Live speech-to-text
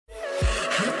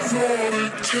I'm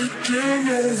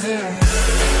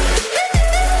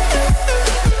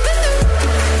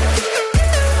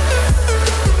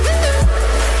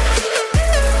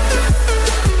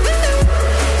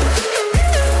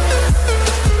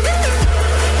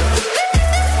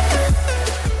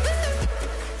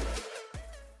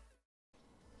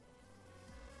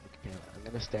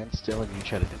gonna stand still and you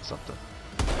try to hit something.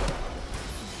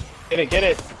 Get it, get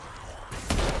it!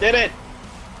 Get it!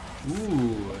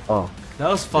 Ooh. Oh. That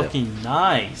was fucking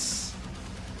nice.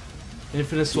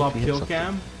 Infinite swap kill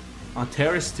cam. On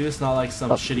Terrace too, it's not like some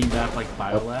shitty map like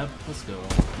Biolab. Let's go.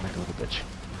 Like a little bitch.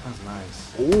 That's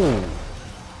nice. Ooh.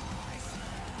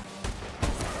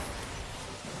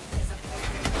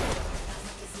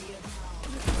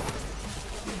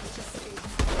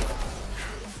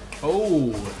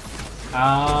 Oh.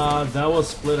 That was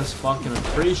split as fuck and I'm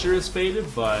pretty sure it's faded,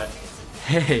 but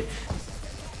hey.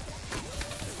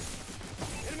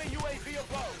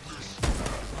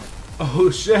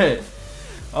 Oh shit.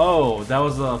 Oh, that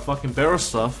was a fucking barrel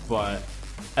stuff, but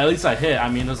at least I hit. I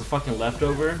mean, it was a fucking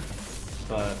leftover,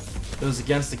 but it was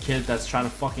against the kid that's trying to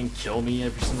fucking kill me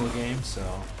every single game, so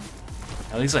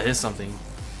at least I hit something.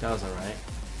 That was alright.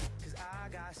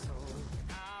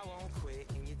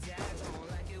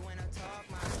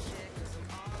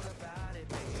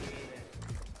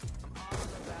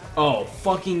 Oh,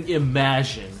 fucking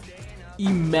imagine.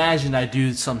 Imagine I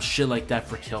do some shit like that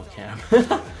for kill cam.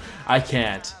 I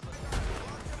can't.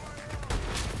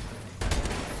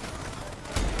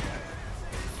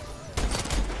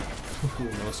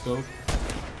 No scope.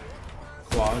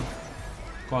 Quad.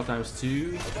 Quad times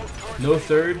 2. No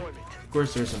third. Of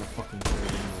course there isn't a fucking third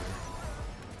anywhere.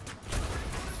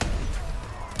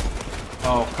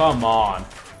 Oh, come on.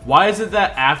 Why is it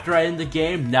that after I end the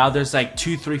game, now there's like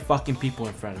 2-3 fucking people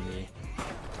in front of me?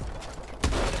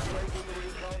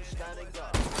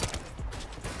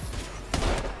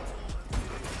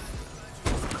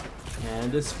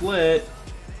 And it's split.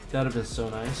 That'd have been so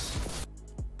nice.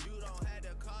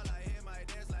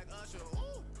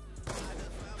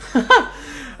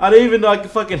 I didn't even know I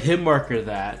could fucking hit marker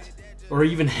that. Or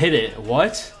even hit it.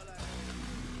 What?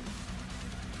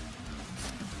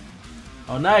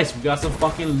 Oh nice, we got some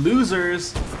fucking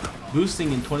losers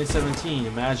boosting in 2017,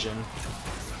 imagine.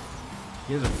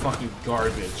 You guys are fucking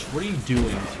garbage. What are you doing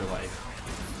with your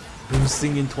life?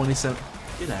 Boosting in 2017?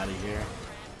 Get out of here.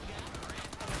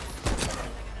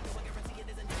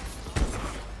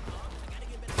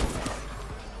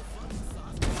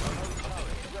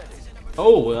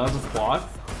 Oh, that was a quad.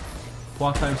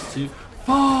 Quad times 2.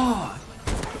 Fuck!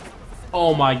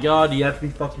 Oh my god, you have to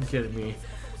be fucking kidding me.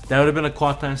 That would have been a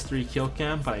quad times 3 kill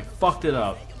cam, but I fucked it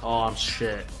up. Oh, I'm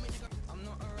shit.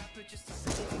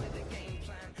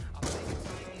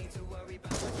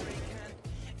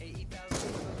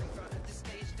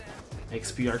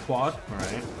 XPR quad,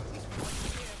 alright.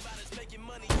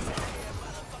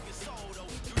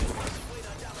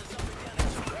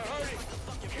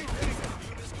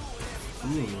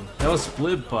 Ooh, that was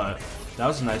split, but that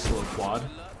was a nice little quad.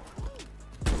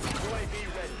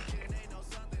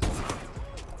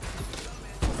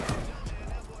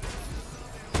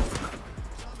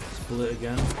 Split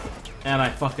again. And I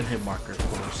fucking hit marker, of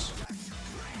course.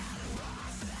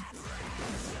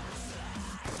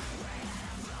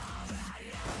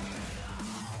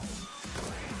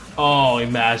 Oh,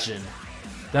 imagine.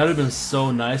 That would have been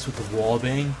so nice with the wall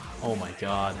bang. Oh my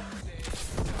god.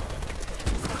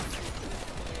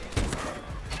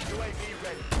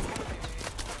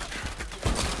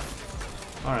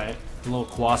 Alright, a little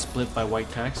quad split by white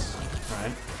text.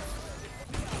 Alright.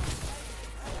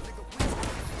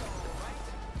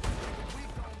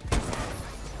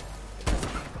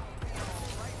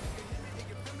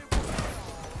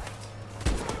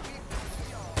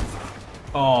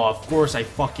 Oh, of course I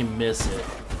fucking miss it.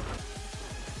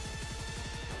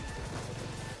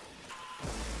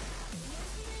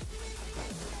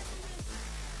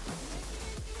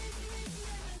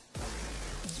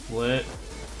 Split.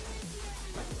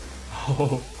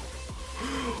 Oh.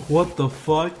 What the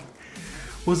fuck?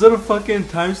 Was that a fucking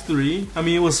times 3? I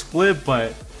mean, it was split,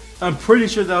 but I'm pretty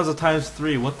sure that was a times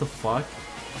 3. What the fuck?